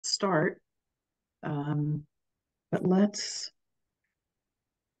start. But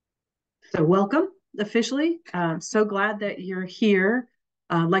so welcome officially. So glad that you're here.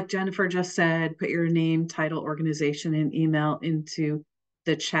 Like Jennifer just said, put your name, title, organization, and email into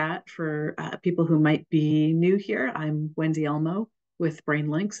the chat for people who might be new here. I'm Wendy Elmo with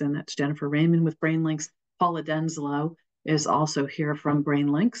BrainLinks, and that's Jennifer Raymond with BrainLinks. Paula Denslow is also here from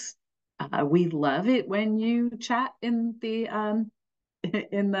BrainLinks. We love it when you chat in the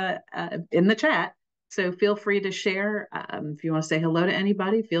in the chat. So feel free to share. If you want to say hello to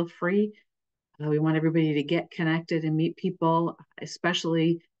anybody, feel free. We want everybody to get connected and meet people,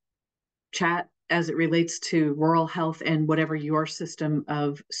 especially chat as it relates to rural health and whatever your system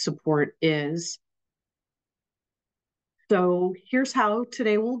of support is. So here's how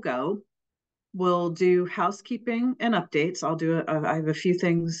today will go. We'll do housekeeping and updates. I have a few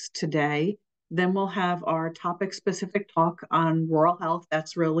things today. Then we'll have our topic specific talk on rural health.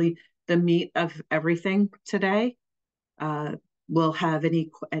 That's really the meat of everything today. We'll have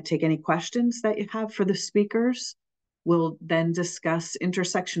take any questions that you have for the speakers. We'll then discuss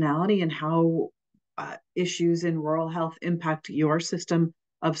intersectionality and how issues in rural health impact your system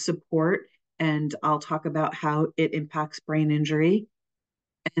of support. And I'll talk about how it impacts brain injury.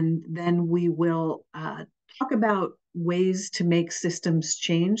 And then we will talk about ways to make systems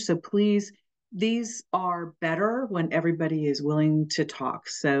change. So please, these are better when everybody is willing to talk.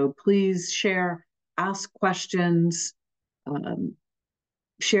 So please share, ask questions,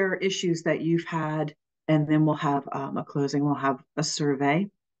 share issues that you've had, and then we'll have a closing, we'll have a survey.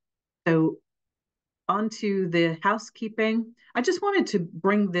 So on to the housekeeping. I just wanted to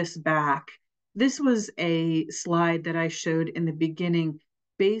bring this back. This was a slide that I showed in the beginning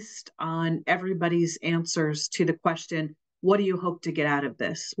based on everybody's answers to the question, what do you hope to get out of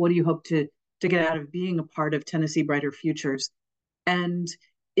this? What do you hope to get out of being a part of Tennessee Brighter Futures? And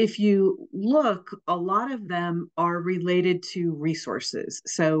if you look, a lot of them are related to resources.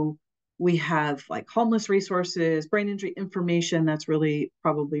 So we have like homeless resources, brain injury information, that's really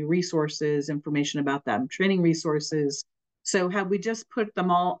probably resources, information about them, training resources. So had we just put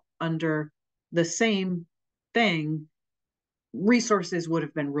them all under the same thing, resources would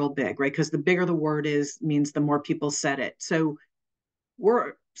have been real big, right? Because the bigger the word is, means the more people said it. So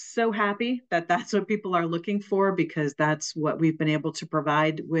we're so happy that that's what people are looking for, because that's what we've been able to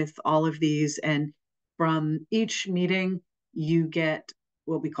provide with all of these. And from each meeting, you get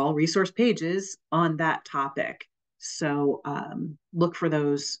what we call resource pages on that topic. So look for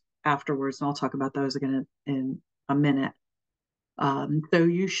those afterwards, and I'll talk about those again in a minute. So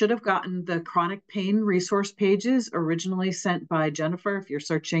you should have gotten the chronic pain resource pages originally sent by Jennifer if you're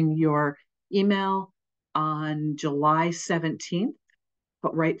searching your email on July 17th,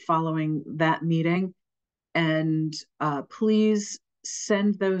 but right following that meeting. And please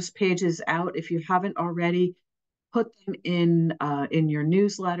send those pages out if you haven't already. Put them in your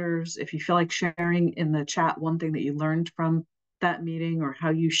newsletters. If you feel like sharing in the chat one thing that you learned from that meeting or how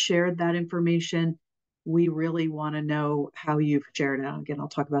you shared that information, we really want to know how you've shared it. Again, I'll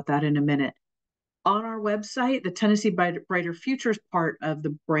talk about that in a minute. On our website, the Tennessee Brighter Futures part of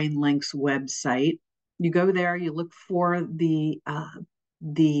the BrainLinks website, you go there, you look for the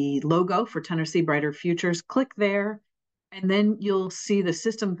logo for Tennessee Brighter Futures, click there, and then you'll see the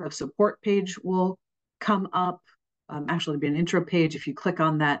System of Support page will come up. Actually, be an intro page. If you click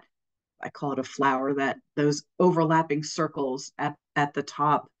on that, I call it a flower, that those overlapping circles at the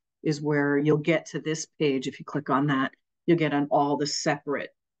top is where you'll get to this page. If you click on that, you'll get on all the separate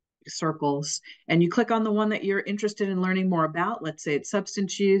circles. And you click on the one that you're interested in learning more about. Let's say it's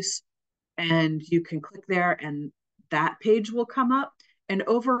substance use, and you can click there and that page will come up. And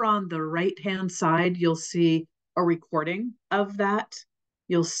over on the right-hand side, you'll see a recording of that.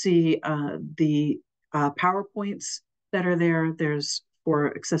 You'll see the PowerPoints that are there. There's,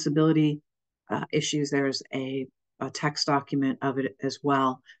 for accessibility issues, there's a text document of it as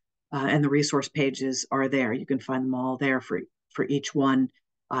well. And the resource pages are there. You can find them all there for each one.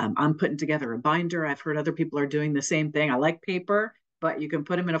 I'm putting together a binder. I've heard other people are doing the same thing. I like paper, but you can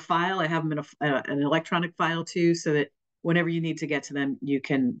put them in a file. I have them in an electronic file too, so that whenever you need to get to them, you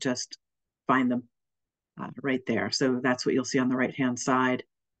can just find them right there. So that's what you'll see on the right-hand side.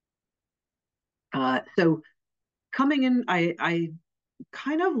 So coming in, I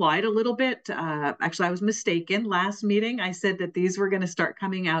kind of lied a little bit. Actually, I was mistaken. Last meeting, I said that these were going to start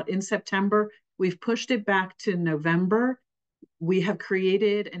coming out in September. We've pushed it back to November. We have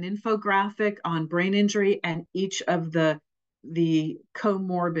created an infographic on brain injury and each of the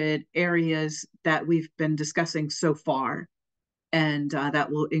comorbid areas that we've been discussing so far. And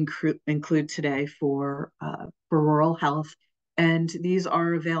that will include today for rural health. And these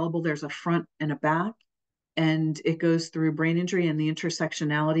are available. There's a front and a back, and it goes through brain injury and the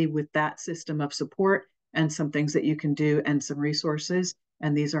intersectionality with that system of support and some things that you can do and some resources.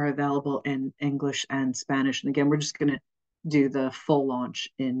 And these are available in English and Spanish. And again, we're just going to do the full launch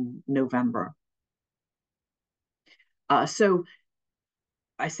in November. So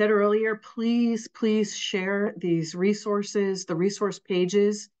I said earlier, please, please share these resources, the resource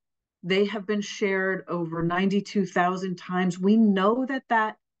pages. They have been shared over 92,000 times. We know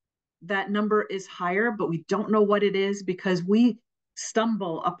that number is higher, but we don't know what it is because we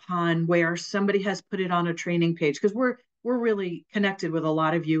stumble upon where somebody has put it on a training page, because we're really connected with a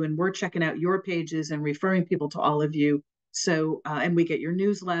lot of you, and we're checking out your pages and referring people to all of you. So and we get your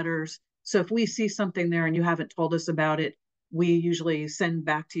newsletters. So if we see something there and you haven't told us about it, we usually send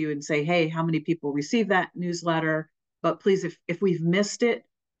back to you and say, hey, how many people received that newsletter? But please, if we've missed it,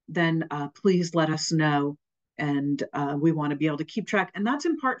 then please let us know. And we want to be able to keep track. And that's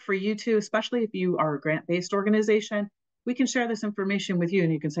in part for you too, especially if you are a grant-based organization. We can share this information with you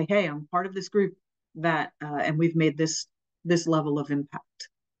and you can say, hey, I'm part of this group that, and we've made this level of impact.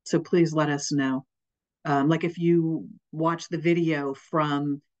 So please let us know. Like if you watch the video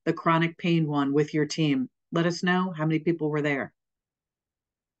from the chronic pain one with your team, let us know how many people were there.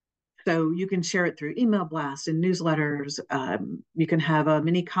 So you can share it through email blasts and newsletters. You can have a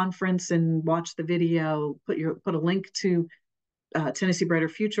mini conference and watch the video, put a link to Tennessee Brighter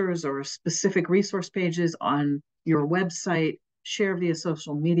Futures or specific resource pages on your website, share via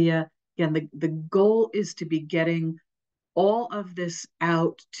social media. Again, the goal is to be getting all of this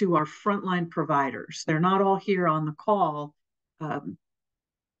out to our frontline providers. They're not all here on the call.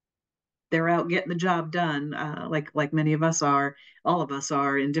 They're out getting the job done, like many of us are, all of us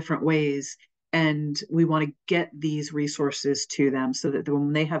are in different ways. And we want to get these resources to them so that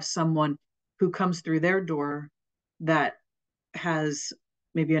when they have someone who comes through their door that has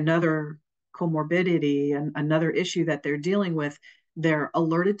maybe another comorbidity and another issue that they're dealing with, they're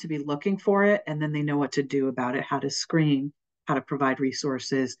alerted to be looking for it, and then they know what to do about it, how to screen, how to provide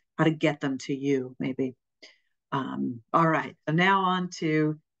resources, how to get them to you, maybe. All right, so now on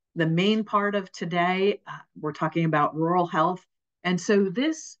to the main part of today. We're talking about rural health. And so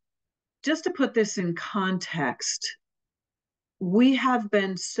this, just to put this in context, we have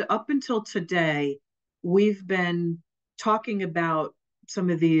been, up until today, we've been talking about some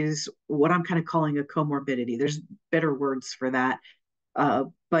of these, what I'm kind of calling a comorbidity. There's better words for that.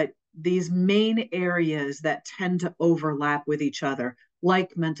 But these main areas that tend to overlap with each other,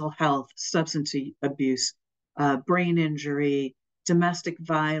 like mental health, substance abuse, brain injury, domestic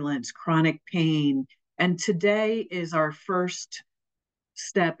violence, chronic pain. And today is our first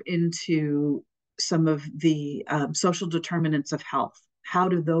step into some of the social determinants of health. How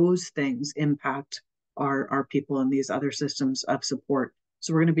do those things impact our people in these other systems of support?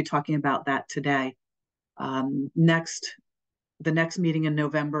 So we're going to be talking about that today. The next meeting in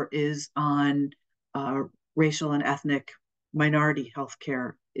November is on racial and ethnic minority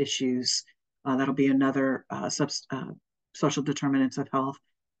healthcare issues. That'll be another social determinants of health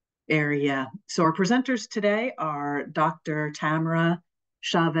area. So our presenters today are Dr. Tamara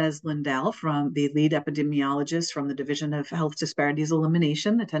Chavez Lindell, from the lead epidemiologist from the Division of Health Disparities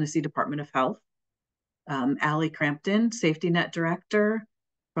Elimination, the Tennessee Department of Health. Allie Crampton, Safety Net Director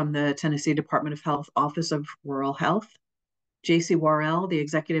from the Tennessee Department of Health Office of Rural Health. J.C. Worrell, the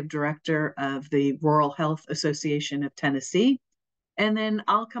Executive Director of the Rural Health Association of Tennessee. And then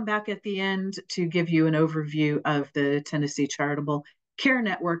I'll come back at the end to give you an overview of the Tennessee Charitable Care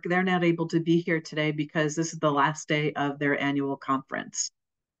Network. They're not able to be here today because this is the last day of their annual conference.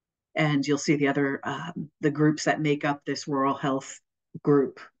 And you'll see the other, the groups that make up this rural health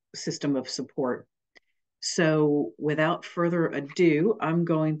group system of support. So without further ado, I'm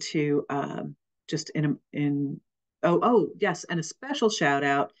going to just yes, and a special shout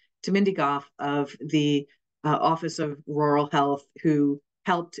out to Mindy Goff of the Office of Rural Health, who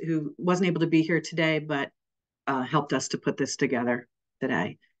wasn't able to be here today, but helped us to put this together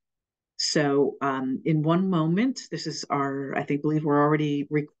today. So in one moment, this is believe we're already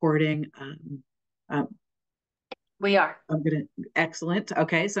recording. We are. Excellent.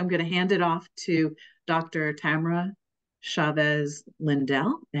 Okay, so I'm going to hand it off to Dr. Tamara Chavez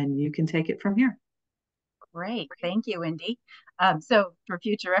Lindell, and you can take it from here. Great. Thank you, Wendy. So for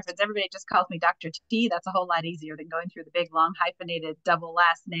future reference, everybody just calls me Dr. T. That's a whole lot easier than going through the big, long, hyphenated double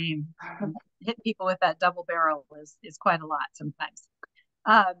last name. Hitting people with that double barrel is quite a lot sometimes.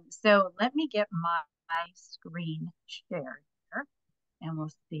 So let me get my screen shared here, and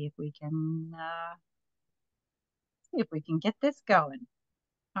we'll see if we can get this going.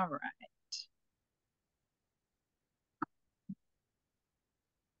 All right.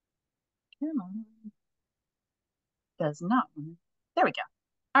 Come on. Does not. There we go.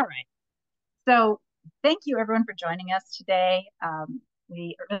 All right. So thank you everyone for joining us today.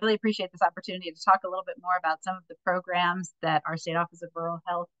 We really appreciate this opportunity to talk a little bit more about some of the programs that our State Office of Rural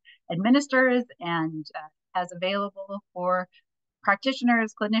Health administers and has available for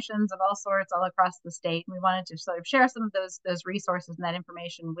practitioners, clinicians of all sorts all across the state. And we wanted to sort of share some of those resources and that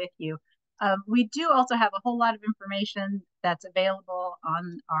information with you. We do also have a whole lot of information that's available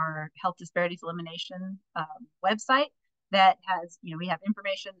on our Health Disparities Elimination website that has, we have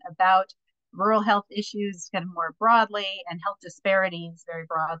information about rural health issues kind of more broadly and health disparities very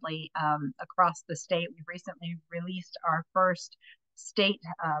broadly across the state. We've recently released our first state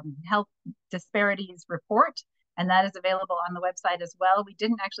health disparities report, and that is available on the website as well. We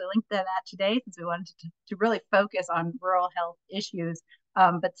didn't actually link to that today since we wanted to really focus on rural health issues.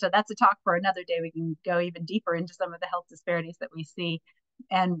 But so that's a talk for another day. We can go even deeper into some of the health disparities that we see.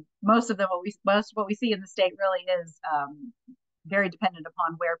 And most of what we see in the state really is very dependent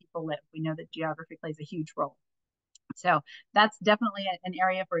upon where people live. We know that geography plays a huge role. So that's definitely an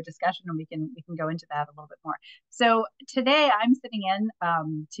area for a discussion, and we can go into that a little bit more. So today I'm sitting in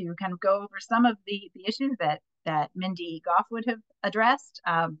to kind of go over some of the issues that Mindy Goff would have addressed.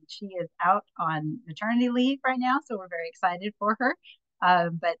 She is out on maternity leave right now, so we're very excited for her.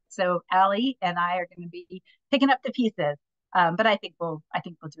 But so Allie and I are going to be picking up the pieces. But I think we'll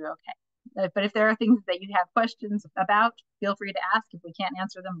do okay. But if there are things that you have questions about, feel free to ask. If we can't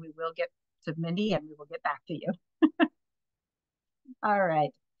answer them, we will get to Mindy and we will get back to you. All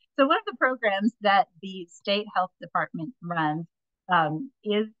right. So one of the programs that the state health department runs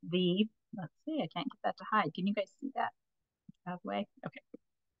is let's see, I can't get that to hide. Can you guys see that? Halfway? Okay.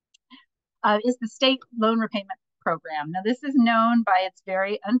 Is the state loan repayment program. Now, this is known by its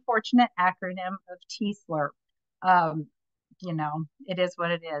very unfortunate acronym of TSLRP. It is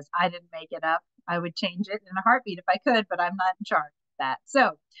what it is. I didn't make it up. I would change it in a heartbeat if I could, but I'm not in charge of that.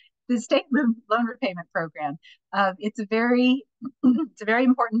 So the state loan repayment program, it's a very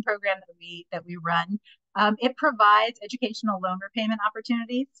important program that we run. It provides educational loan repayment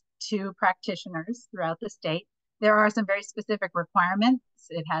opportunities to practitioners throughout the state. There are some very specific requirements.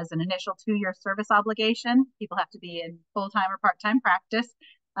 It has an initial 2-year service obligation. People have to be in full-time or part-time practice.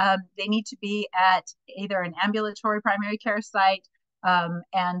 They need to be at either an ambulatory primary care site, and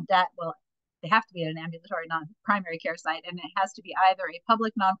they have to be at an ambulatory primary care site, and it has to be either a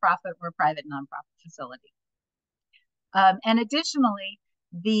public nonprofit or a private nonprofit facility. And additionally,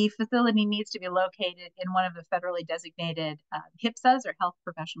 the facility needs to be located in one of the federally designated HPSAs, or health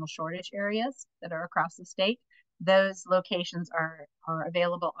professional shortage areas, that are across the state. Those locations are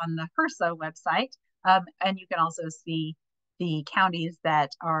available on the HRSA website, and you can also see the counties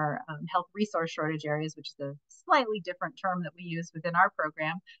that are health resource shortage areas, which is a slightly different term that we use within our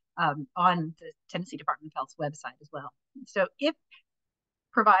program, on the Tennessee Department of Health's website as well. So if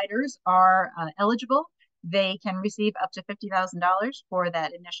providers are eligible, they can receive up to $50,000 for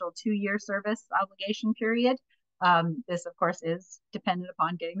that initial 2-year service obligation period. This, of course, is dependent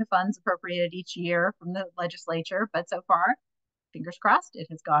upon getting the funds appropriated each year from the legislature, but so far, fingers crossed, it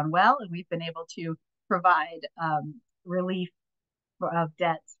has gone well, and we've been able to provide relief of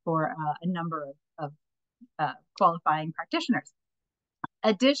debts for a number of qualifying practitioners.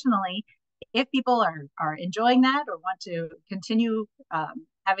 Additionally, if people are enjoying that or want to continue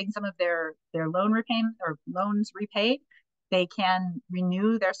having some of their loan repayment or loans repaid, they can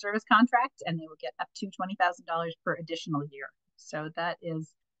renew their service contract and they will get up to $20,000 per additional year. So that is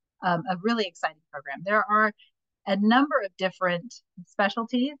a really exciting program. There are a number of different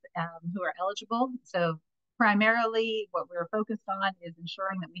specialties who are eligible. So primarily what we're focused on is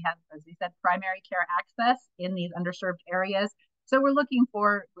ensuring that we have, as we said, primary care access in these underserved areas. So we're looking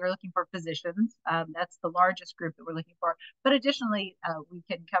for physicians. That's the largest group that we're looking for. But additionally, we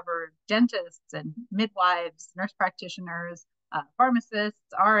can cover dentists and midwives, nurse practitioners, pharmacists,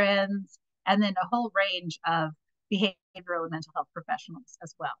 RNs, and then a whole range of behavioral and mental health professionals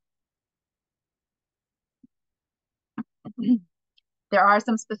as well. There are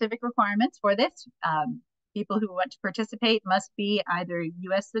some specific requirements for this. People who want to participate must be either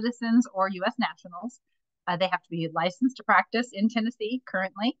U.S. citizens or U.S. nationals. They have to be licensed to practice in Tennessee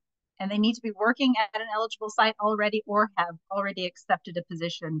currently, and they need to be working at an eligible site already or have already accepted a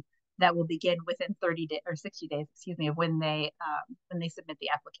position that will begin within 30 days or 60 days, of when they submit the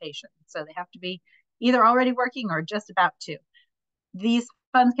application. So they have to be either already working or just about to. These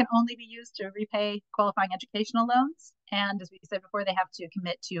funds can only be used to repay qualifying educational loans. And as we said before, they have to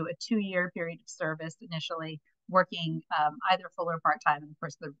commit to a 2-year period of service initially, working either full or part-time. And of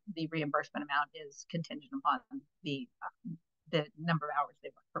course, the reimbursement amount is contingent upon the number of hours they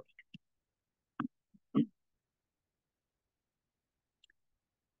work per week.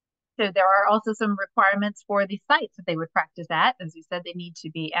 So there are also some requirements for the sites that they would practice at. As we said, they need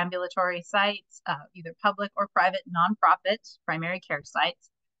to be ambulatory sites, either public or private nonprofit primary care sites.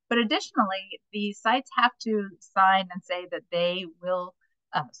 But additionally, the sites have to sign and say that they will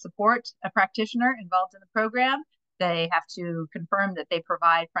support a practitioner involved in the program. They have to confirm that they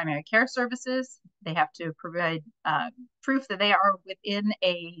provide primary care services. They have to provide proof that they are within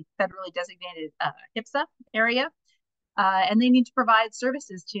a federally designated HIPAA area. And they need to provide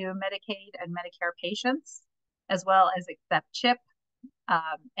services to Medicaid and Medicare patients, as well as accept CHIP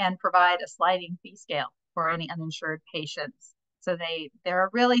and provide a sliding fee scale for any uninsured patients. So there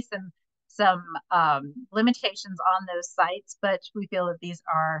are really some limitations on those sites, but we feel that these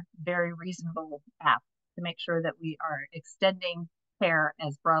are very reasonable apps to make sure that we are extending care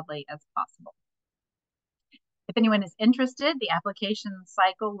as broadly as possible. If anyone is interested, the application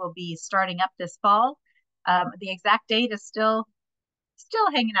cycle will be starting up this fall. The exact date is still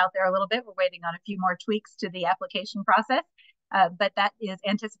hanging out there a little bit. We're waiting on a few more tweaks to the application process, but that is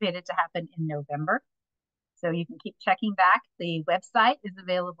anticipated to happen in November. So you can keep checking back. The website is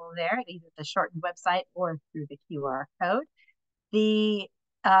available there at either the shortened website or through the QR code. The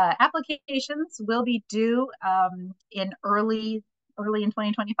applications will be due in early in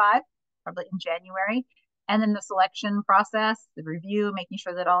 2025, probably in January. And then the selection process, the review, making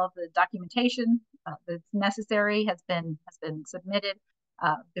sure that all of the documentation that's necessary has been submitted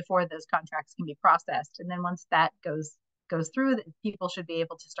before those contracts can be processed. And then once that goes through, people should be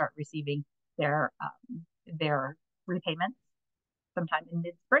able to start receiving their repayments sometime in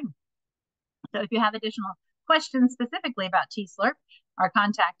mid-spring. So if you have additional questions specifically about TSLRP, our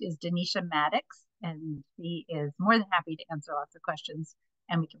contact is Denisha Maddox, and she is more than happy to answer lots of questions,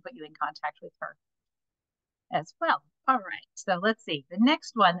 and we can put you in contact with her as well. All right, so let's see. The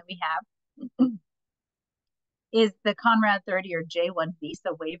next one that we have is the Conrad 30 or J1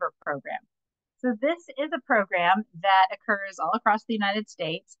 Visa Waiver Program. So this is a program that occurs all across the United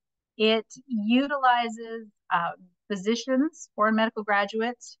States. It utilizes physicians, foreign medical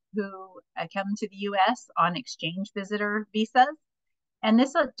graduates who come to the U.S. on exchange visitor visas. And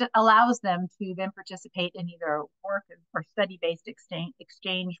this allows them to then participate in either work or study-based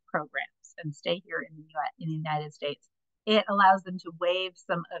exchange programs and stay here in the United States. It allows them to waive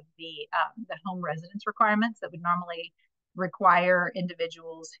some of the home residence requirements that would normally require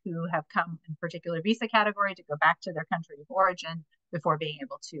individuals who have come in a particular visa category to go back to their country of origin before being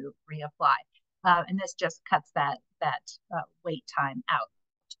able to reapply. And this just cuts that wait time out.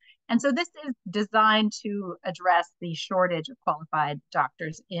 And so this is designed to address the shortage of qualified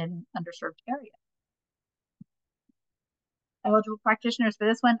doctors in underserved areas. Eligible practitioners for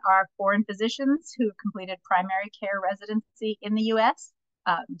this one are foreign physicians who have completed primary care residency in the U.S.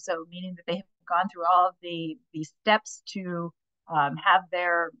 So meaning that they have gone through all of the steps to have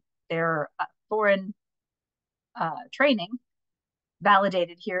their foreign training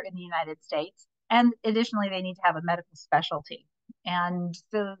validated here in the United States. And additionally, they need to have a medical specialty. And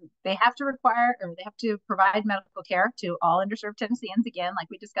so they have to provide medical care to all underserved Tennesseans. Again, like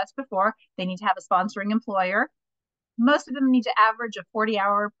we discussed before, they need to have a sponsoring employer. Most of them need to average a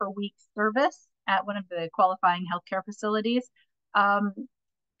 40-hour per week service at one of the qualifying healthcare facilities.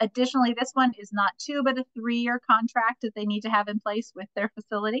 Additionally, this one is not 2, but a 3-year contract that they need to have in place with their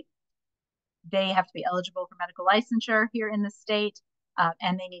facility. They have to be eligible for medical licensure here in the state,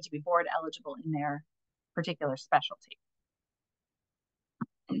 and they need to be board eligible in their particular specialty.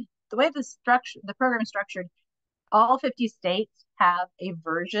 The way the program is structured, all 50 states have a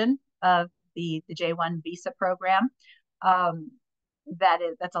version of the J1 visa program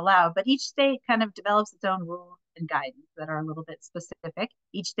that's allowed, but each state kind of develops its own rules and guidance that are a little bit specific.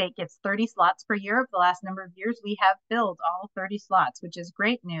 Each state gets 30 slots per year. For the last number of years, we have filled all 30 slots, which is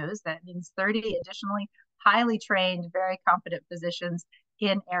great news. That means 30 additionally highly trained, very competent physicians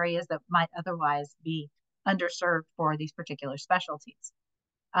in areas that might otherwise be underserved for these particular specialties.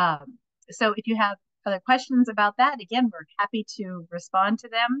 So if you have other questions about that, again, we're happy to respond to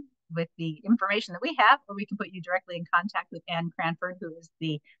them with the information that we have, or we can put you directly in contact with Ann Cranford, who is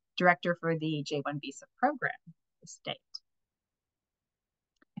the director for the J1 visa program in the state.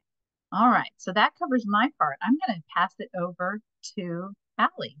 All right, so that covers my part. I'm going to pass it over to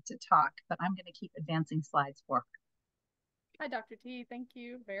Allie to talk, but I'm going to keep advancing slides for her. Hi, Dr. T. Thank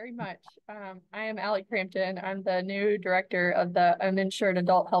you very much. I am Allie Crampton. I'm the new director of the Uninsured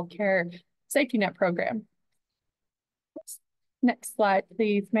Adult Healthcare Safety Net Program. Next slide,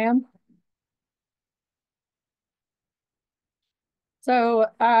 please, ma'am. So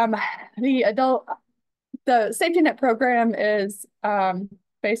the Safety Net Program is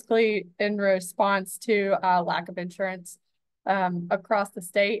basically in response to lack of insurance across the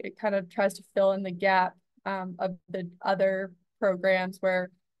state. It kind of tries to fill in the gap of the other programs where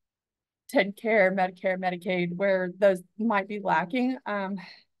TennCare, Medicare, Medicaid, where those might be lacking.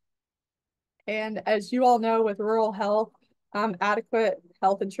 And as you all know, with rural health, adequate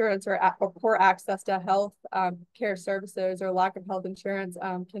health insurance or poor access to health care services or lack of health insurance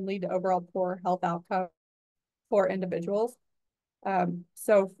can lead to overall poor health outcomes for individuals.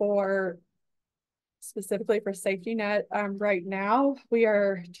 So specifically for safety net, right now we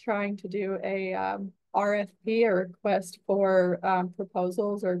are trying to do a RFP, a request for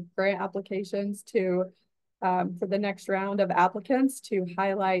proposals or grant applications to for the next round of applicants to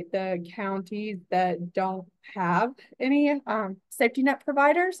highlight the counties that don't have any safety net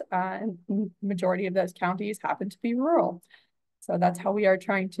providers, and majority of those counties happen to be rural. So that's how we are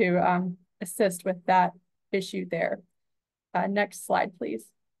trying to assist with that issue there. Next slide, please.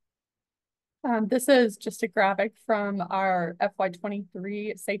 This is just a graphic from our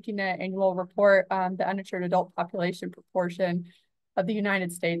FY23 Safety Net Annual Report, the uninsured adult population proportion of the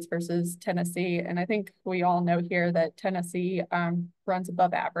United States versus Tennessee. And I think we all know here that Tennessee runs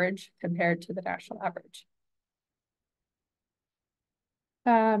above average compared to the national average.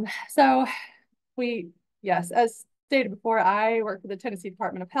 So yes, as stated before, I work for the Tennessee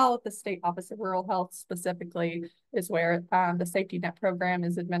Department of Health. The State Office of Rural Health specifically is where the safety net program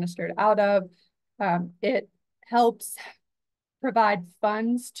is administered out of. It helps provide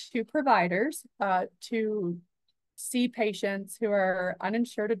funds to providers to see patients who are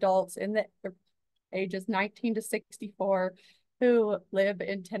uninsured adults in the ages 19 to 64 who live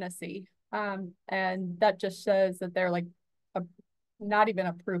in Tennessee. And that just shows that they're like not even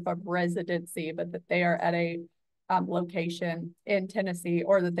a proof of residency, but that they are at a location in Tennessee,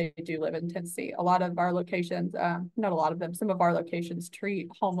 or that they do live in Tennessee. A lot of our locations, not a lot of them, some of our locations treat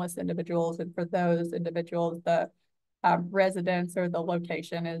homeless individuals. And for those individuals, the residence or the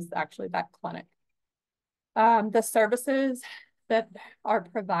location is actually that clinic. The services that are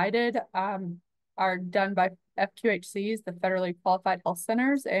provided are done by FQHCs, the Federally Qualified Health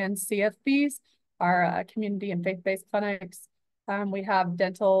Centers, and CFBs, our community and faith-based clinics. We have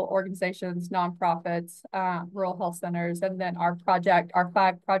dental organizations, nonprofits, rural health centers, and then our 5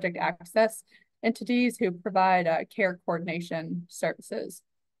 project access entities who provide care coordination services.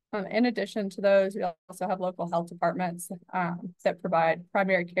 In addition to those, we also have local health departments that provide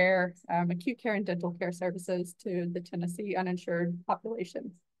primary care, acute care, and dental care services to the Tennessee uninsured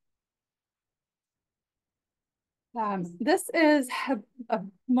population. This is a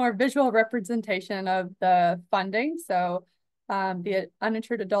more visual representation of the funding. So the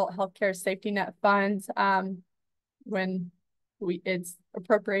uninsured adult healthcare safety net funds, when it's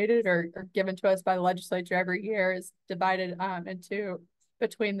appropriated or given to us by the legislature every year, is divided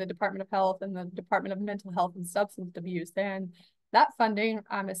between the Department of Health and the Department of Mental Health and Substance Abuse. And that funding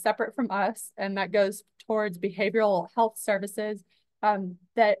is separate from us, and that goes towards behavioral health services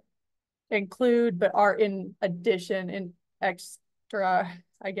that include, but are in addition and extra,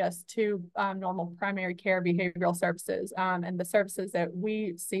 I guess, to normal primary care behavioral services. And the services that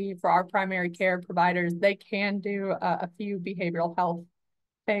we see for our primary care providers, they can do a few behavioral health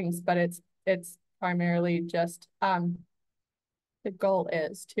things, but it's primarily just the goal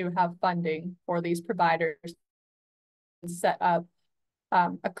is to have funding for these providers and set up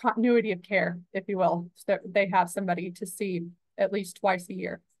a continuity of care, if you will, so they have somebody to see at least twice a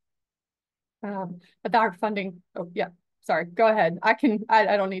year. But our funding, oh yeah, sorry, go ahead. I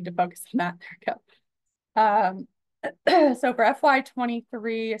don't need to focus on that. There we go. So for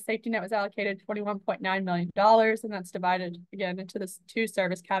FY23, safety net was allocated $21.9 million, and that's divided again into the 2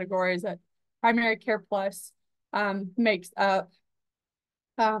 service categories. That primary care plus makes up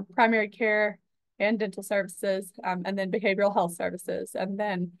primary care and dental services, and then behavioral health services. And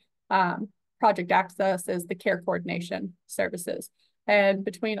then project access is the care coordination services. And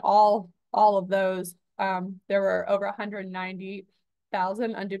between all of those, there were over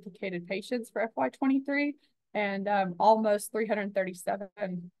 190,000 unduplicated patients for FY23, and almost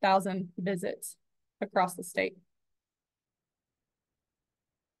 337,000 visits across the state.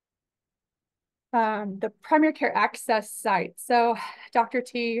 The primary care access site. So Dr.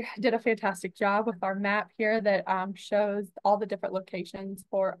 T did a fantastic job with our map here that shows all the different locations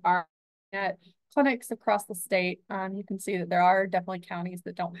for our clinics across the state. You can see that there are definitely counties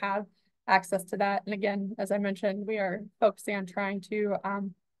that don't have access to that. And again, as I mentioned, we are focusing on trying to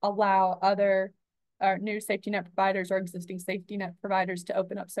allow other new safety net providers or existing safety net providers to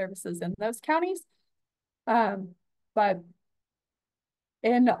open up services in those counties. But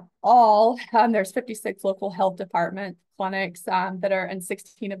in all, there's 56 local health department clinics that are, and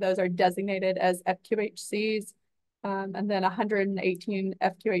 16 of those are designated as FQHCs. and then 118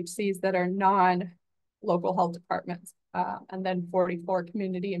 FQHCs that are non-local health departments, and then 44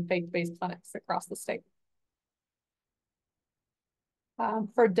 community and faith-based clinics across the state.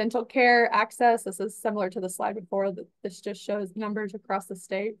 For dental care access, this is similar to the slide before. This just shows numbers across the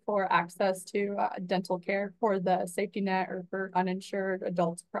state for access to dental care for the safety net or for uninsured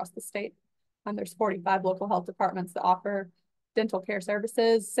adults across the state. There's 45 local health departments that offer dental care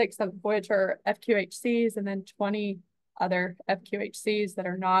services, 6 of which are FQHCs, and then 20 other FQHCs that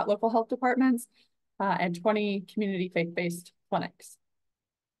are not local health departments, and 20 community faith-based clinics.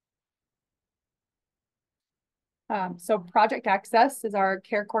 So Project Access is our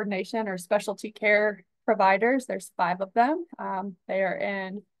care coordination or specialty care providers. There's 5 of them. They are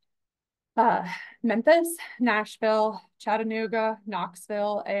in Memphis, Nashville, Chattanooga,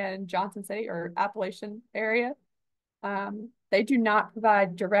 Knoxville, and Johnson City or Appalachian area. They do not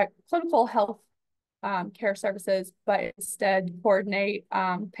provide direct clinical health care services, but instead coordinate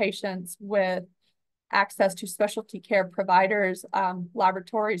patients with access to specialty care providers,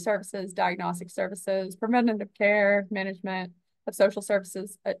 laboratory services, diagnostic services, preventative care, management of social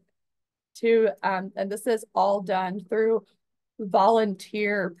services and this is all done through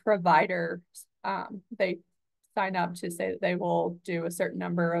volunteer providers. They sign up to say that they will do a certain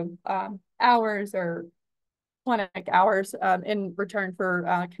number of hours or clinic hours in return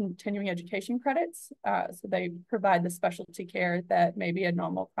for continuing education credits. So they provide the specialty care that maybe a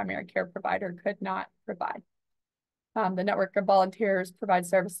normal primary care provider could not provide. The network of volunteers provide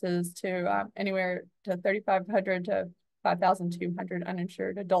services to anywhere to 3,500 to 5,200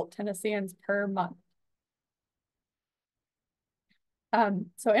 uninsured adult Tennesseans per month.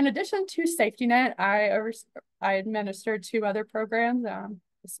 So in addition to Safety Net, I administered 2 other programs.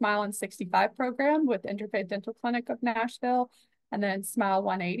 The Smile on 65 program with Interfaith Dental Clinic of Nashville, and then Smile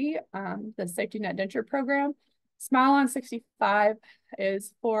 180, the Safety Net Denture program. Smile on 65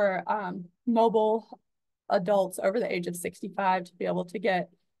 is for mobile adults over the age of 65 to be able to get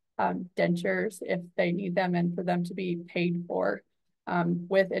dentures if they need them and for them to be paid for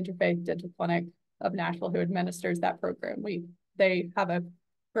with Interfaith Dental Clinic of Nashville, who administers that program. They have a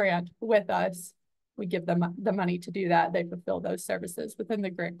grant with us. We give them the money to do that. They fulfill those services within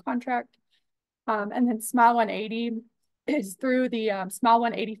the grant contract. And then Smile 180 is through the Smile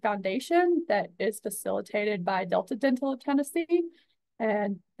 180 Foundation that is facilitated by Delta Dental of Tennessee.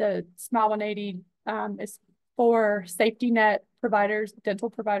 And the Smile 180 is for safety net providers, dental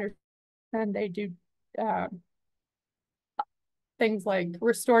providers, and they do things like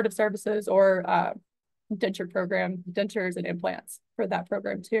restorative services or denture program, dentures and implants for that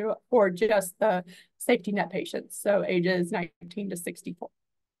program too, or just the safety net patients, so ages 19 to 64.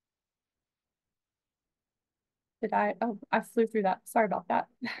 I flew through that. Sorry about that.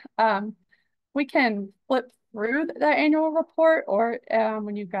 We can flip through the annual report, or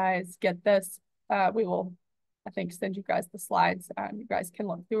when you guys get this, we will, I think, send you guys the slides. You guys can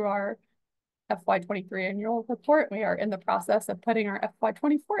look through our FY23 annual report. We are in the process of putting our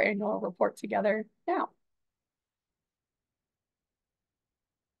FY24 annual report together now.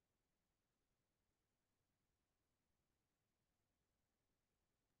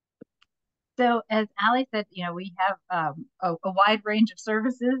 So as Ali said, we have a wide range of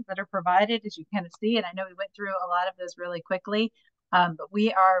services that are provided, as you kind of see, and I know we went through a lot of those really quickly, but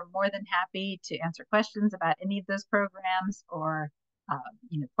we are more than happy to answer questions about any of those programs or,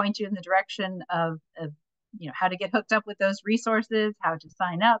 point you in the direction of how to get hooked up with those resources, how to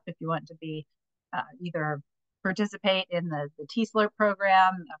sign up if you want to be either participate in the T-SLRP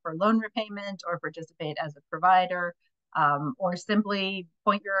program for loan repayment or participate as a provider, or simply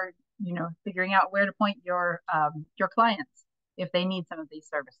point your figuring out where to point your clients if they need some of these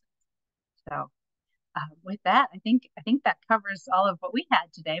services. So with that, I think that covers all of what we had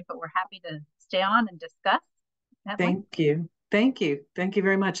today, but we're happy to stay on and discuss. Thank you. Thank you. Thank you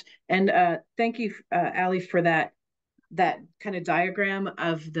very much. And thank you, Ali, for that kind of diagram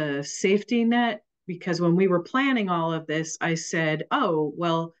of the safety net, because when we were planning all of this, I said, oh,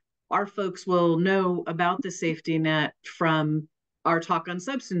 well, our folks will know about the safety net from our talk on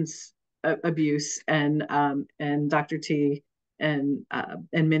substance abuse, and Dr. T and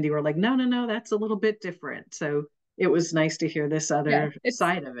Mindy were like, no, that's a little bit different. So it was nice to hear this other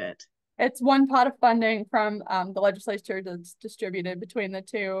side of it. It's one pot of funding from the legislature that's distributed between the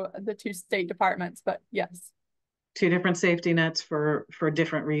two state departments, but yes. 2 different safety nets for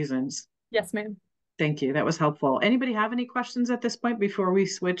different reasons. Yes, ma'am. Thank you. That was helpful. Anybody have any questions at this point before we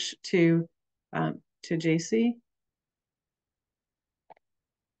switch to JC?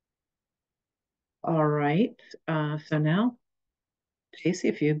 All right. So now, JC,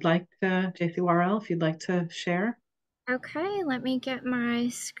 if you'd like JC Warrell, if you'd like to share. Okay, let me get my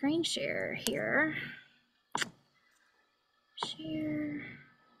screen share here. Share.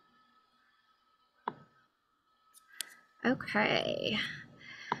 Okay.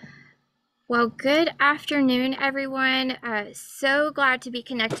 Well, good afternoon, everyone. So glad to be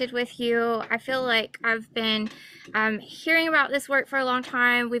connected with you. I feel like I've been hearing about this work for a long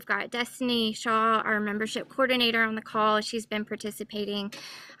time. We've got Destiny Shaw, our membership coordinator, on the call. She's been participating,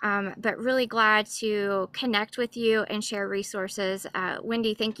 but really glad to connect with you and share resources.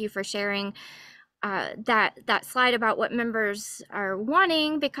 Wendy, thank you for sharing that slide about what members are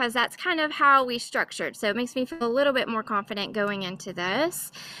wanting, because that's kind of how we structured. So it makes me feel a little bit more confident going into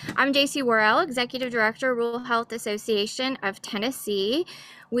this. I'm JC Worrell, Executive Director, Rural Health Association of Tennessee.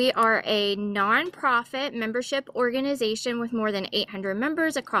 We are a nonprofit membership organization with more than 800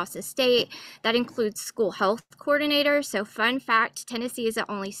 members across the state. That includes school health coordinators. So fun fact, Tennessee is the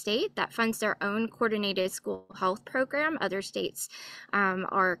only state that funds their own coordinated school health program. Other states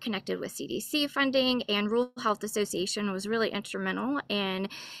are connected with CDC funding, and Rural Health Association was really instrumental in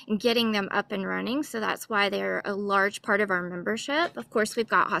getting them up and running. So that's why they're a large part of our membership. Of course, we've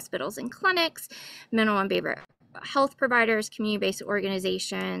got hospitals and clinics, mental and behavioral health providers, community-based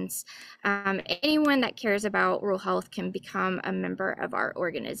organizations. Anyone that cares about rural health can become a member of our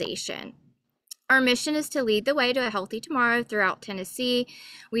organization. Our mission is to lead the way to a healthy tomorrow throughout Tennessee.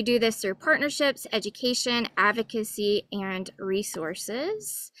 We do this through partnerships, education, advocacy, and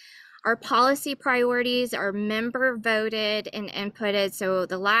resources. Our policy priorities are member voted and inputted. So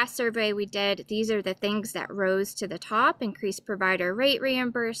the last survey we did, these are the things that rose to the top: increased provider rate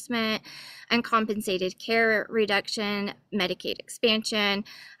reimbursement, uncompensated care reduction, Medicaid expansion,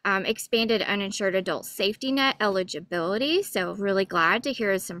 expanded uninsured adult safety net eligibility. So really glad to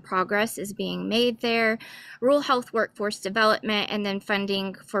hear some progress is being made there. Rural health workforce development, and then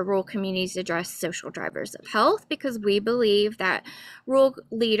funding for rural communities to address social drivers of health, because we believe that rural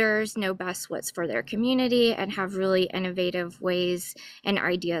leaders know best what's for their community and have really innovative ways and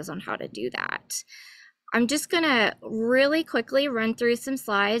ideas on how to do that. I'm just going to really quickly run through some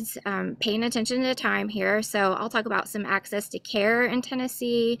slides, paying attention to the time here. So I'll talk about some access to care in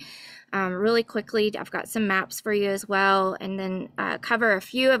Tennessee. Really quickly, I've got some maps for you as well, and then cover a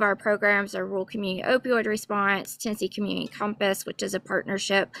few of our programs: our Rural Community Opioid Response, Tennessee Community Compass, which is a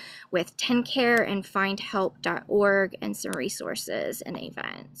partnership with TennCare and findhelp.org, and some resources and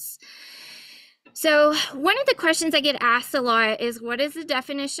events. So one of the questions I get asked a lot is, what is the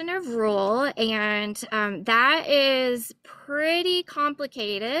definition of rural? And that is pretty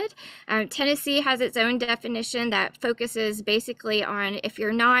complicated. Tennessee has its own definition that focuses basically on if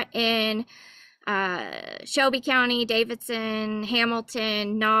you're not in Shelby County, Davidson,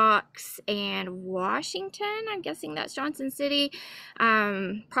 Hamilton, Knox, and Washington. I'm guessing that's Johnson City,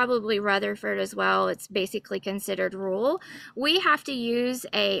 probably Rutherford as well. It's basically considered rural. We have to use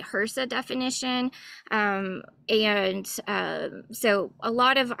a HRSA definition, so a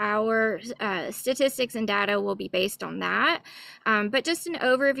lot of our statistics and data will be based on that. But just an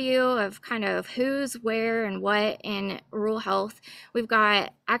overview of kind of who's where and what in rural health. We've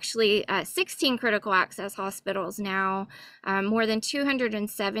got actually 16 critical access hospitals now, more than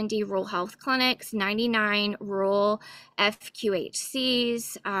 270 rural health clinics, 99 rural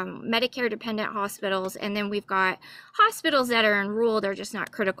FQHCs, Medicare dependent hospitals, and then we've got hospitals that are in rural, they're just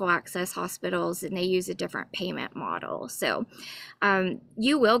not critical access hospitals, and they use a different payment model. So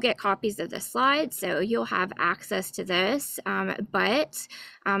you will get copies of the slides, so you'll have access to this, but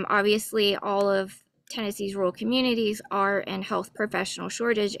obviously all of Tennessee's rural communities are in health professional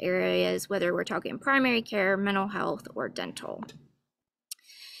shortage areas, whether we're talking primary care, mental health, or dental.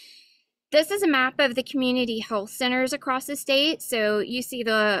 This is a map of the community health centers across the state. So you see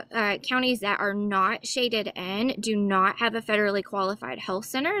the counties that are not shaded in do not have a federally qualified health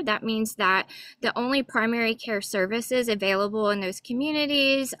center. That means that the only primary care services available in those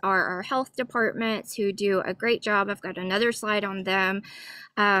communities are our health departments, who do a great job. I've got another slide on them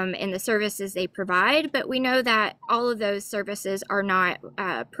and the services they provide, but we know that all of those services are not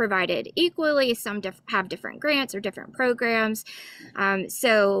provided equally. Some have different grants or different programs.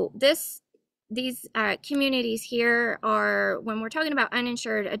 So these communities here are, when we're talking about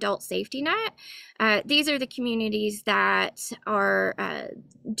uninsured adult safety net, these are the communities that are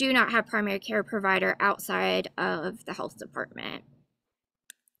do not have primary care provider outside of the health department.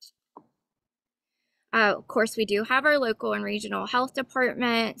 Of course, we do have our local and regional health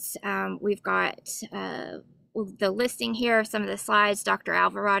departments. We've got the listing here of some of the slides Dr.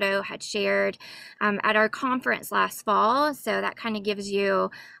 Alvarado had shared at our conference last fall. So that kind of gives you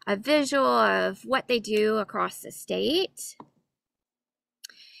a visual of what they do across the state.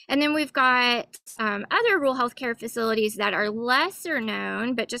 And then we've got other rural healthcare facilities that are lesser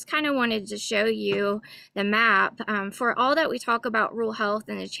known, but just kind of wanted to show you the map. For all that we talk about rural health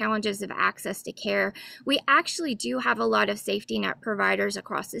and the challenges of access to care, we actually do have a lot of safety net providers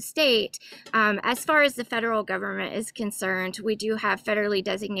across the state. As far as the federal government is concerned, we do have federally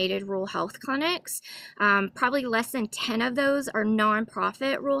designated rural health clinics. Probably less than 10 of those are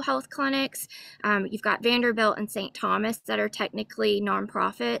nonprofit rural health clinics. You've got Vanderbilt and St. Thomas that are technically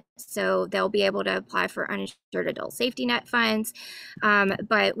nonprofit, so they'll be able to apply for uninsured adult safety net funds.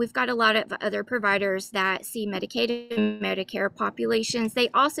 But we've got a lot of other providers that see Medicaid and Medicare populations. They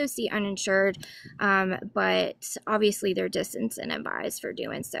also see uninsured, but obviously they're disincentivized for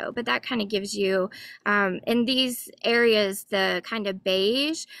doing so. But that kind of gives you, in these areas, the kind of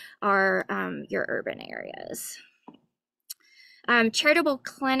beige are your urban areas. Charitable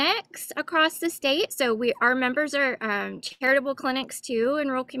clinics across the state. So our members are charitable clinics too in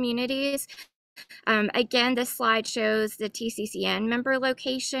rural communities. Again, this slide shows the TCCN member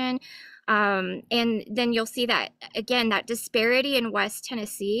location. And then you'll see that, again, that disparity in West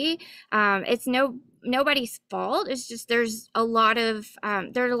Tennessee. It's nobody's fault. It's just there's a lot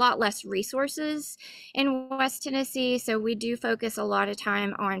less resources in West Tennessee. So we do focus a lot of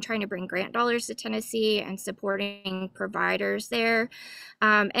time on trying to bring grant dollars to Tennessee and supporting providers there.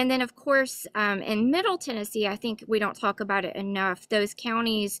 And then, of course, in Middle Tennessee, I think we don't talk about it enough. Those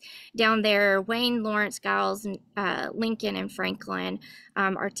counties down there, Wayne, Lawrence, Giles, Lincoln, and Franklin,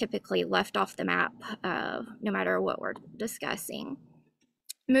 are typically left off the map, no matter what we're discussing.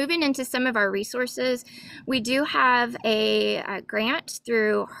 Moving into some of our resources, we do have a grant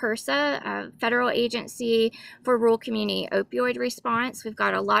through HRSA, a federal agency for rural community opioid response. We've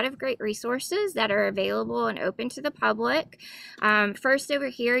got a lot of great resources that are available and open to the public. First, over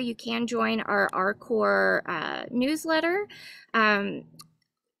here, you can join our RCORE newsletter.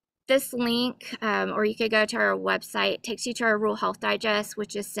 This link, or you could go to our website, takes you to our Rural Health Digest,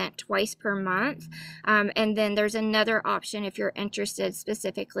 which is sent twice per month. And then there's another option if you're interested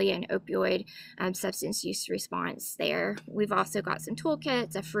specifically in opioid substance use response there. We've also got some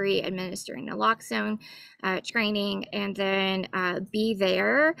toolkits, a free administering naloxone training, and then Be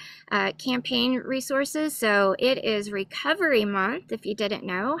There campaign resources. So it is Recovery Month, if you didn't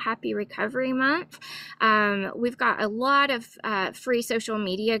know. Happy Recovery Month. We've got a lot of free social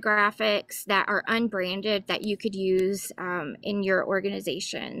media graphics that are unbranded that you could use in your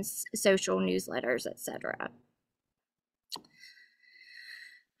organization's social newsletters, etc.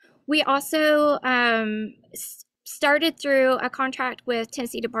 We also started through a contract with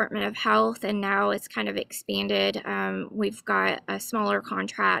Tennessee Department of Health, and now it's kind of expanded. We've got a smaller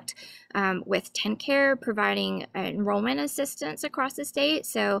contract with TennCare providing enrollment assistance across the state.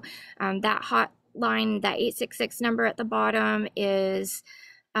 So that hotline, that 866 number at the bottom is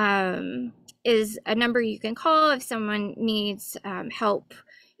a number you can call if someone needs help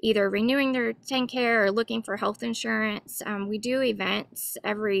either renewing their TennCare or looking for health insurance. We do events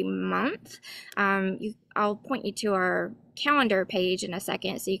every month. I'll point you to our calendar page in a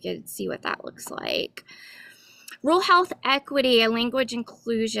second so you can see what that looks like. Rural Health Equity and Language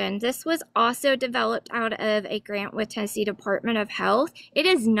Inclusion. This was also developed out of a grant with Tennessee Department of Health. It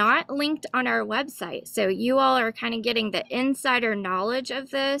is not linked on our website, so you all are kind of getting the insider knowledge of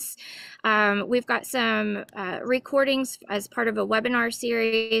this. We've got some recordings as part of a webinar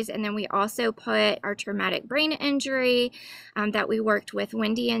series, and then we also put our traumatic brain injury that we worked with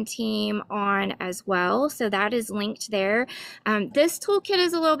Wendy and team on as well. So that is linked there. This toolkit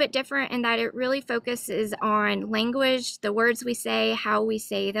is a little bit different in that it really focuses on language, the words we say, how we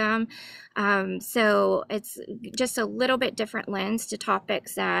say them. So it's just a little bit different lens to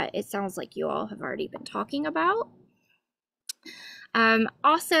topics that it sounds like you all have already been talking about.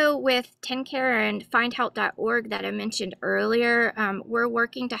 Also with TennCare and findhelp.org that I mentioned earlier, we're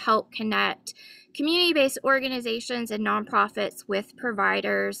working to help connect community-based organizations and nonprofits with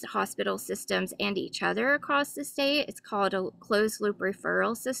providers, hospital systems, and each other across the state. It's called a closed-loop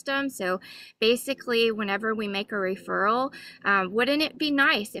referral system. So basically, whenever we make a referral, wouldn't it be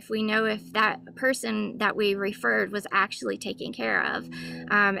nice if we know if that person that we referred was actually taken care of?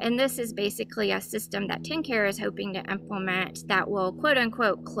 And this is basically a system that TennCare is hoping to implement that will,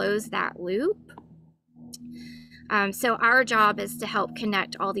 quote-unquote, close that loop. So our job is to help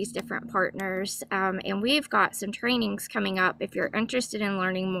connect all these different partners, and we've got some trainings coming up if you're interested in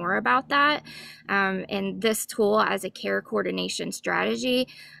learning more about that. And this tool as a care coordination strategy,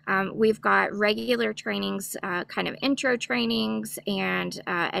 we've got regular trainings, kind of intro trainings and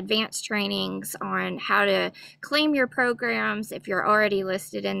advanced trainings on how to claim your programs. If you're already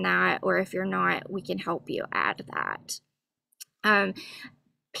listed in that, or if you're not, we can help you add that.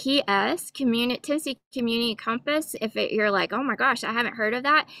 PS, Tennessee Community Compass, if you're like, oh my gosh, I haven't heard of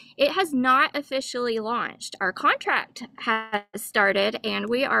that, it has not officially launched. Our contract has started, and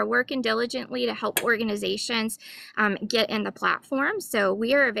we are working diligently to help organizations get in the platform. So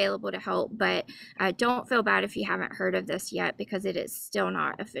we are available to help, but don't feel bad if you haven't heard of this yet, because it is still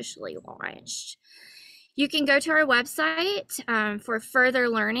not officially launched. You can go to our website for further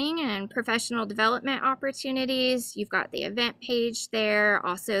learning and professional development opportunities. You've got the event page there.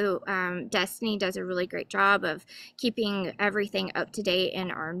 Also, Destiny does a really great job of keeping everything up to date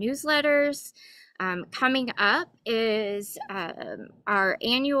in our newsletters. Coming up is our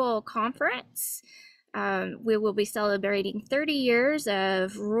annual conference. We will be celebrating 30 years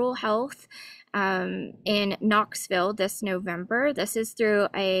of rural health in Knoxville this November. This is through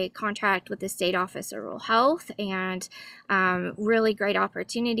a contract with the State Office of Rural Health, and really great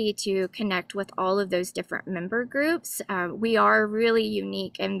opportunity to connect with all of those different member groups. We are really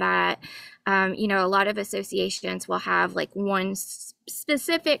unique in that, you know, a lot of associations will have like one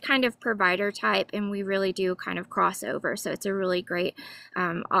specific kind of provider type, and we really do kind of cross over. So it's a really great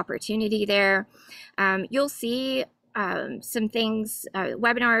opportunity there. You'll see some things,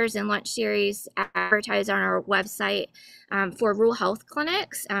 webinars and lunch series advertised on our website for rural health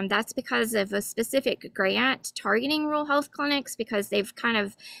clinics. That's because of a specific grant targeting rural health clinics, because they've kind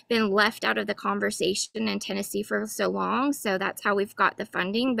of been left out of the conversation in Tennessee for so long. So that's how we've got the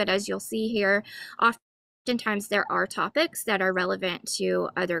funding. But as you'll see here, oftentimes there are topics that are relevant to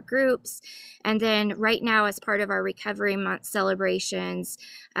other groups. And then right now, as part of our Recovery Month celebrations,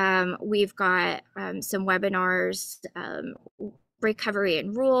 we've got some webinars, Recovery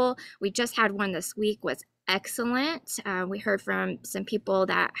in Rural. We just had one this week, was excellent. We heard from some people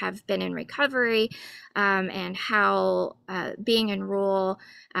that have been in recovery and how being in rural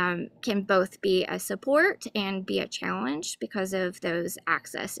can both be a support and be a challenge because of those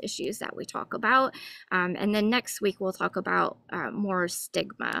access issues that we talk about. And then next week, we'll talk about more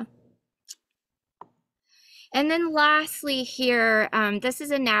stigma. And then lastly here, this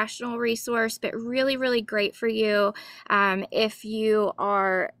is a national resource, but really, really great for you if you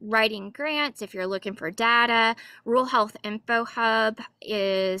are writing grants, if you're looking for data. Rural Health Info Hub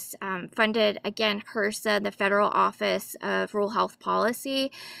is funded, again, HRSA, the Federal Office of Rural Health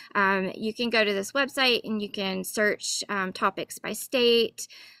Policy. You can go to this website and you can search topics by state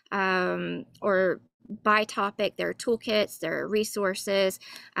or by topic. There are toolkits, there are resources.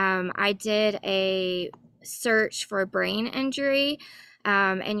 I did a search for brain injury,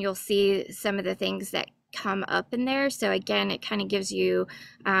 and you'll see some of the things that come up in there. So again, it kind of gives you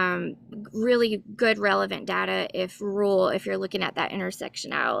really good relevant data if you're looking at that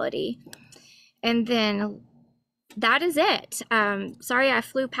intersectionality. And then that is it. Sorry I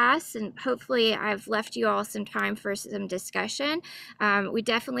flew past, and hopefully I've left you all some time for some discussion. We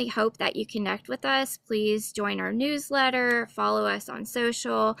definitely hope that you connect with us. Please join our newsletter, follow us on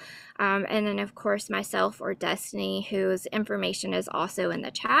social, and then of course myself or Destiny, whose information is also in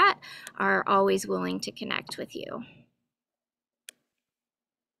the chat, are always willing to connect with you.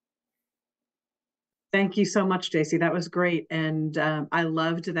 Thank you so much, JC. That was great. And I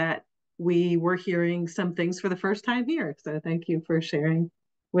loved that we were hearing some things for the first time here. So thank you for sharing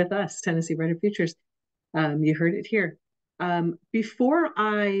with us, Tennessee Brighter Futures. You heard it here. Before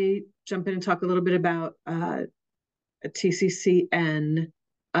I jump in and talk a little bit about TCCN,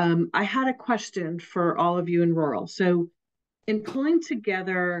 I had a question for all of you in rural. So in pulling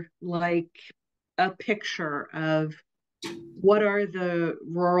together like a picture of what are the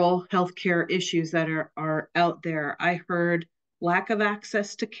rural healthcare issues that are out there, I heard lack of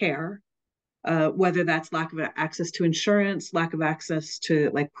access to care, whether that's lack of access to insurance, lack of access to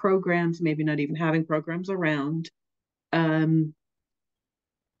like programs, maybe not even having programs around. I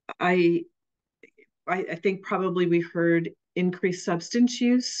think probably we heard increased substance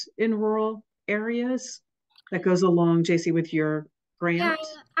use in rural areas. That goes along, JC, with your grant. Yeah,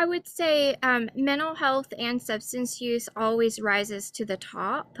 I would say mental health and substance use always rises to the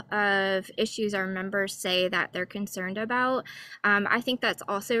top of issues our members say that they're concerned about. I think that's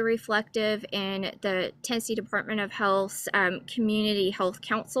also reflective in the Tennessee Department of Health's Community Health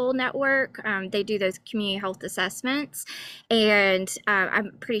Council network. They do those community health assessments, and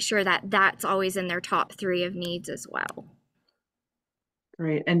I'm pretty sure that that's always in their top 3 of needs as well.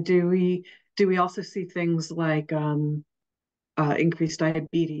 Great. And do we also see things like increased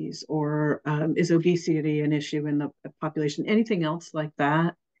diabetes, or is obesity an issue in the population? Anything else like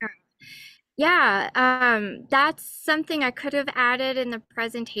that? Yeah, that's something I could have added in the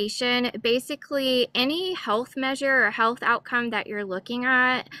presentation. Basically, any health measure or health outcome that you're looking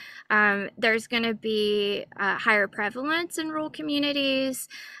at, there's going to be higher prevalence in rural communities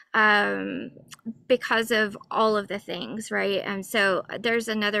because of all of the things, right? And so there's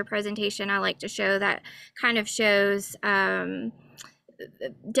another presentation I like to show that kind of shows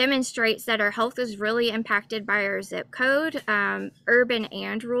demonstrates that our health is really impacted by our zip code, urban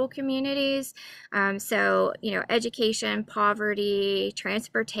and rural communities. So, you know, education, poverty,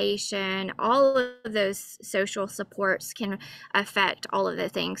 transportation, all of those social supports can affect all of the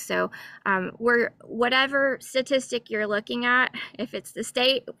things. So, whatever statistic you're looking at, if it's the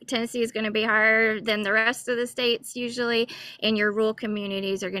state, Tennessee is going to be higher than the rest of the states usually, and your rural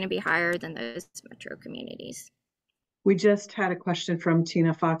communities are going to be higher than those metro communities. We just had a question from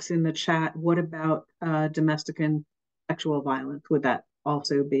Tina Fox in the chat. What about domestic and sexual violence? Would that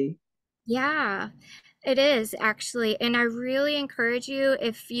also be? Yeah, it is actually. And I really encourage you,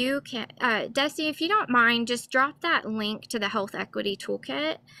 if you can, Desi, if you don't mind, just drop that link to the Health Equity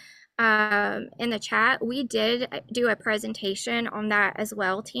Toolkit in the chat. We did do a presentation on that as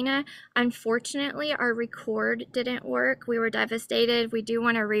well, Tina. Unfortunately, our record didn't work. We were devastated. We do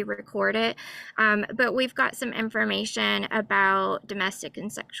want to re-record it. But we've got some information about domestic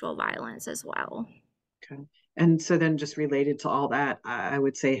and sexual violence as well. Okay. And so then just related to all that, I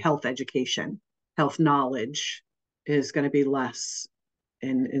would say health education, health knowledge is going to be less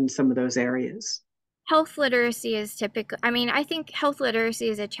in some of those areas. Health literacy is typically, I mean, I think health literacy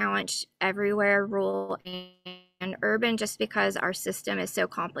is a challenge everywhere, rural and urban, just because our system is so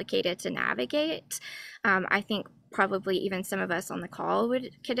complicated to navigate. I think probably even some of us on the call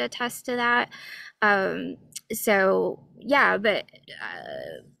could attest to that. So yeah, but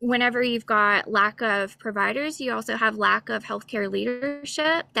whenever you've got lack of providers, you also have lack of healthcare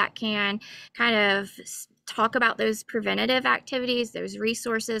leadership that can kind of talk about those preventative activities, those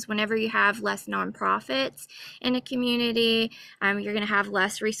resources. Whenever you have less nonprofits in a community, you're going to have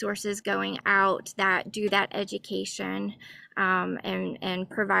less resources going out that do that education and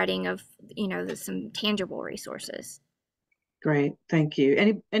providing of, you know, some tangible resources. Great, thank you.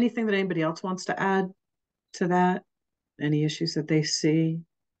 Anything that anybody else wants to add to that? Any issues that they see?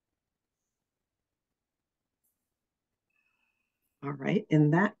 All right,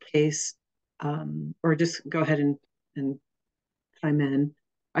 in that case, or just go ahead and chime in.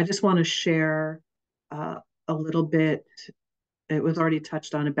 I just want to share a little bit. It was already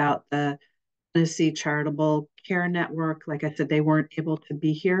touched on about the Tennessee Charitable Care Network. Like I said, they weren't able to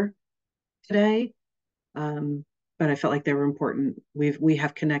be here today, but I felt like they were important. We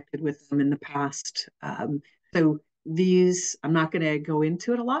have connected with them in the past. So these, I'm not going to go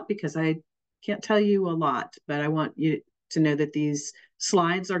into it a lot because I can't tell you a lot, but I want you to know that these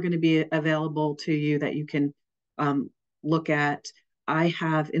slides are going to be available to you that you can look at. I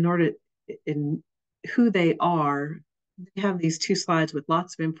have, in who they are, they have these 2 slides with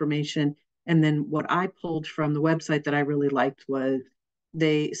lots of information. And then what I pulled from the website that I really liked was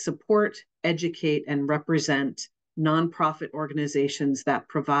they support, educate, and represent nonprofit organizations that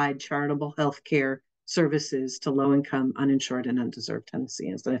provide charitable health care services to low-income, uninsured, and undeserved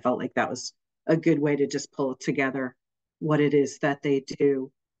Tennesseans. And I felt like that was a good way to just pull together what it is that they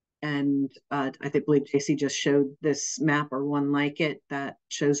do. And I believe JC just showed this map or one like it that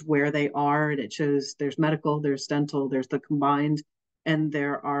shows where they are. And it shows there's medical, there's dental, there's the combined, and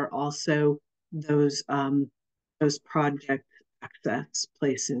there are also those project access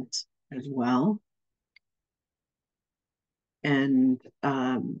places as well. And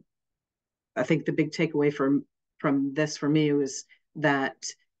I think the big takeaway from this for me was that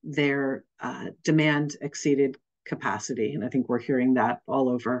their demand exceeded capacity. And I think we're hearing that all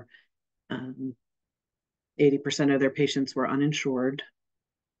over. 80% of their patients were uninsured.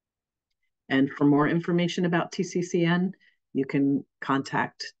 And for more information about TCCN, you can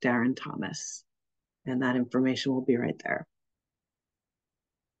contact Darren Thomas, and that information will be right there.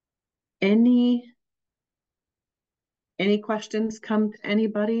 Any questions come to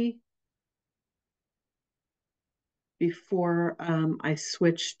anybody before I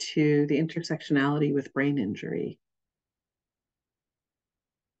switch to the intersectionality with brain injury?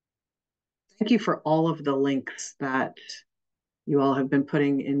 Thank you for all of the links that you all have been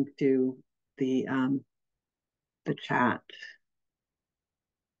putting into the chat.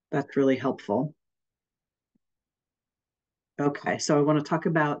 That's really helpful. Okay, so I want to talk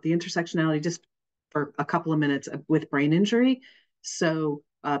about the intersectionality just for a couple of minutes with brain injury. So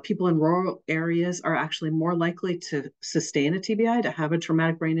people in rural areas are actually more likely to sustain a TBI, to have a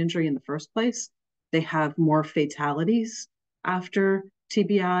traumatic brain injury in the first place. They have more fatalities after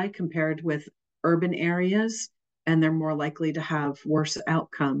TBI compared with urban areas, and they're more likely to have worse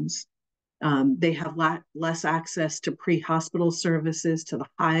outcomes. They have less access to pre-hospital services, to the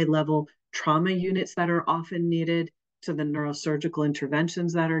high-level trauma units that are often needed, to the neurosurgical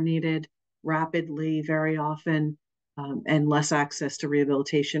interventions that are needed rapidly very often, and less access to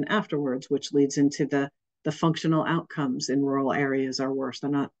rehabilitation afterwards, which leads into the functional outcomes in rural areas are worse.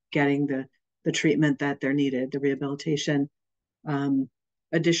 They're not getting the treatment that they're needed, the rehabilitation.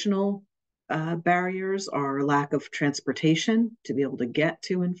 Additional barriers are lack of transportation to be able to get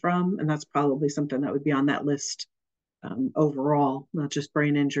to and from, and that's probably something that would be on that list overall, not just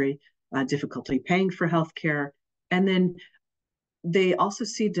brain injury, difficulty paying for healthcare. And then they also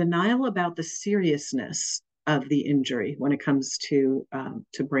see denial about the seriousness of the injury when it comes to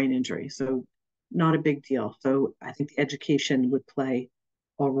brain injury. So not a big deal. So I think the education would play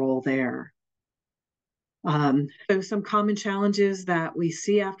a role there. So some common challenges that we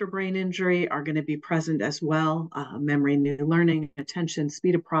see after brain injury are going to be present as well. Memory, new learning, attention,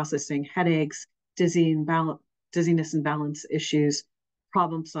 speed of processing, headaches, dizziness and balance issues,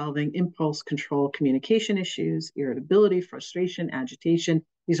 problem solving, impulse control, communication issues, irritability, frustration, agitation.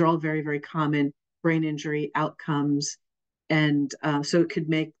 These are all very, very common brain injury outcomes. And so it could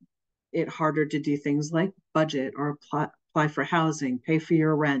make it harder to do things like budget or apply for housing, pay for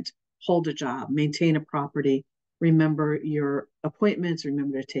your rent, hold a job, maintain a property, remember your appointments,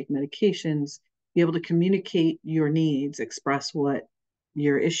 remember to take medications, be able to communicate your needs, express what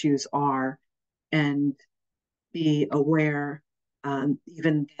your issues are, and be aware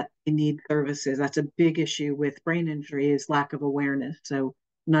even that they need services. That's a big issue with brain injury is lack of awareness. So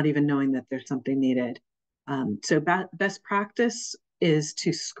not even knowing that there's something needed. So best practice is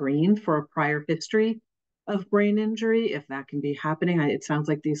to screen for a prior history of brain injury, if that can be happening. It sounds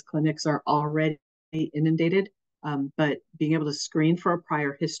like these clinics are already inundated, but being able to screen for a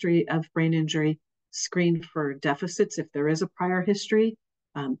prior history of brain injury, screen for deficits if there is a prior history,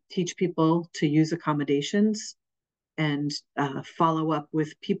 teach people to use accommodations, and follow up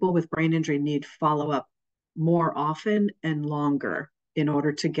with people with brain injury need follow up more often and longer in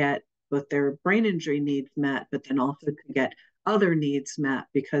order to get both their brain injury needs met, but then also to get other needs met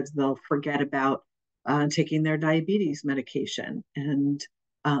because they'll forget about taking their diabetes medication and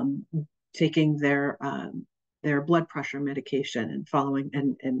taking their blood pressure medication and following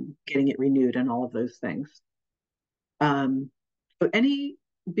and getting it renewed and all of those things. But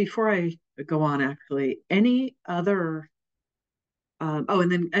before I go on, actually, any other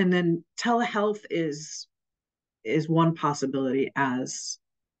and then telehealth is one possibility as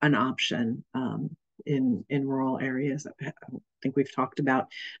an option in rural areas. I think we've talked about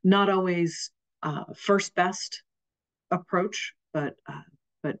not always first best approach, but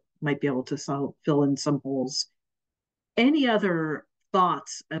might be able to fill in some holes. Any other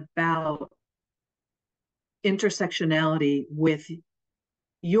thoughts about intersectionality with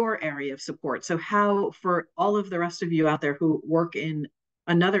your area of support? So how, for all of the rest of you out there who work in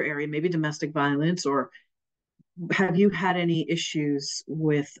another area, maybe domestic violence, or have you had any issues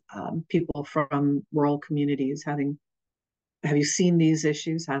with people from rural communities? Have you seen these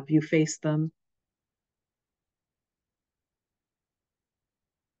issues? Have you faced them?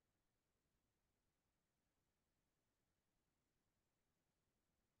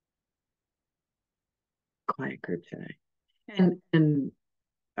 Quiet group today. And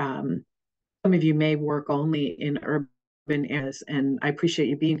some of you may work only in urban areas, and I appreciate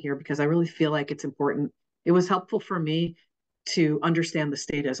you being here because I really feel like it's important. It was helpful for me to understand the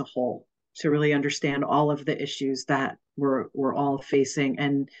state as a whole, to really understand all of the issues that we're all facing,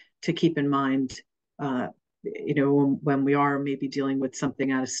 and to keep in mind, when we are maybe dealing with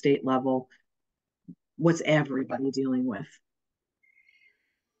something at a state level, what's everybody dealing with?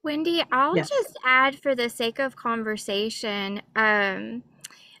 Wendy, I'll Yes. just add for the sake of conversation. I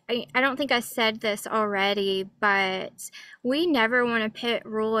don't think I said this already, but we never want to pit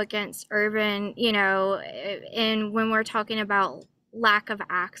rural against urban, and when we're talking about lack of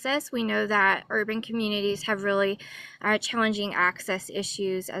access, we know that urban communities have really challenging access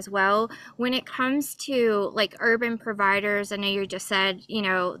issues as well. When it comes to like urban providers, I know you just said,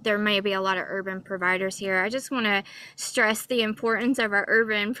 there may be a lot of urban providers here. I just want to stress the importance of our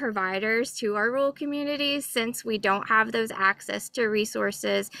urban providers to our rural communities. Since we don't have those access to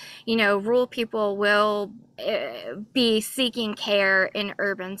resources, rural people will be seeking care in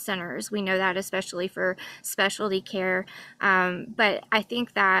urban centers. We know that, especially for specialty care. But I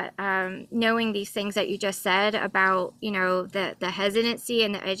think that knowing these things that you just said about, the hesitancy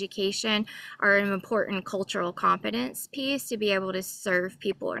and the education are an important cultural competence piece to be able to serve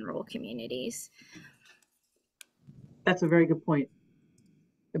people in rural communities. That's a very good point.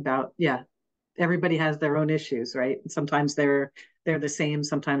 about, yeah, everybody has their own issues, right? Sometimes they're the same,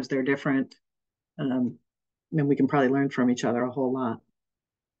 sometimes they're different. And we can probably learn from each other a whole lot.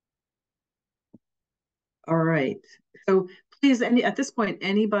 All right. So please, at this point,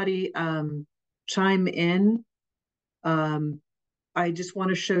 anybody chime in. I just want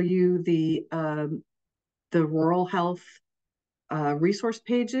to show you the rural health resource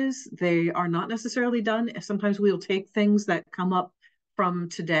pages. They are not necessarily done. Sometimes we'll take things that come up from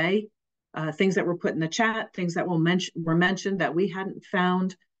today, things that were put in the chat, things that were mentioned that we hadn't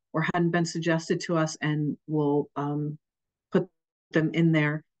found or hadn't been suggested to us, and we'll put them in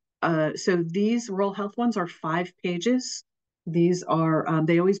there. So these rural health ones are 5 pages. These are,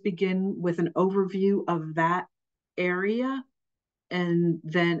 they always begin with an overview of that area, and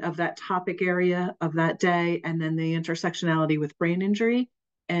then of that topic area of that day, and then the intersectionality with brain injury.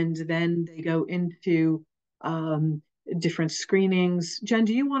 And then they go into different screenings. Jen,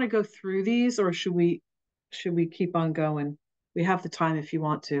 do you want to go through these, or should we keep on going? We have the time if you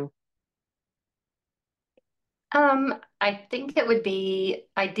want to. I think it would be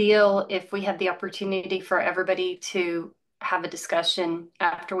ideal if we had the opportunity for everybody to have a discussion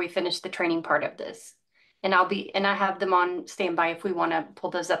after we finish the training part of this. And I have them on standby if we want to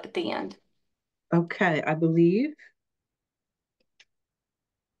pull those up at the end. Okay, I believe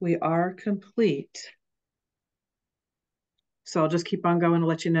we are complete. So I'll just keep on going to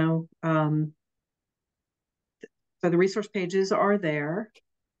let you know. So the resource pages are there.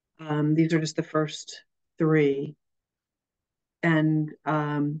 These are just the first 3. And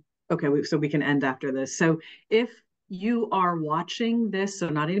okay, so we can end after this. So if you are watching this, so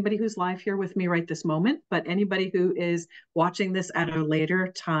not anybody who's live here with me right this moment, but anybody who is watching this at a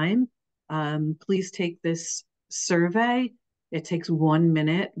later time, please take this survey. It takes 1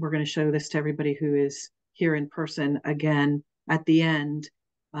 minute. We're going to show this to everybody who is here in person again at the end.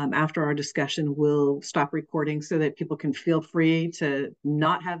 After our discussion, we'll stop recording so that people can feel free to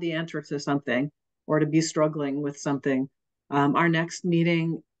not have the answer to something or to be struggling with something. Our next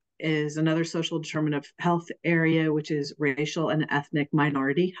meeting is another social determinant of health area, which is racial and ethnic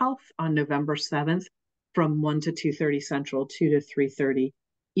minority health, on November 7th from 1 to 2:30 Central, 2 to 3:30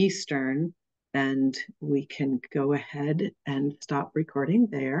 Eastern. And we can go ahead and stop recording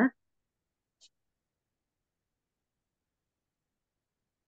there.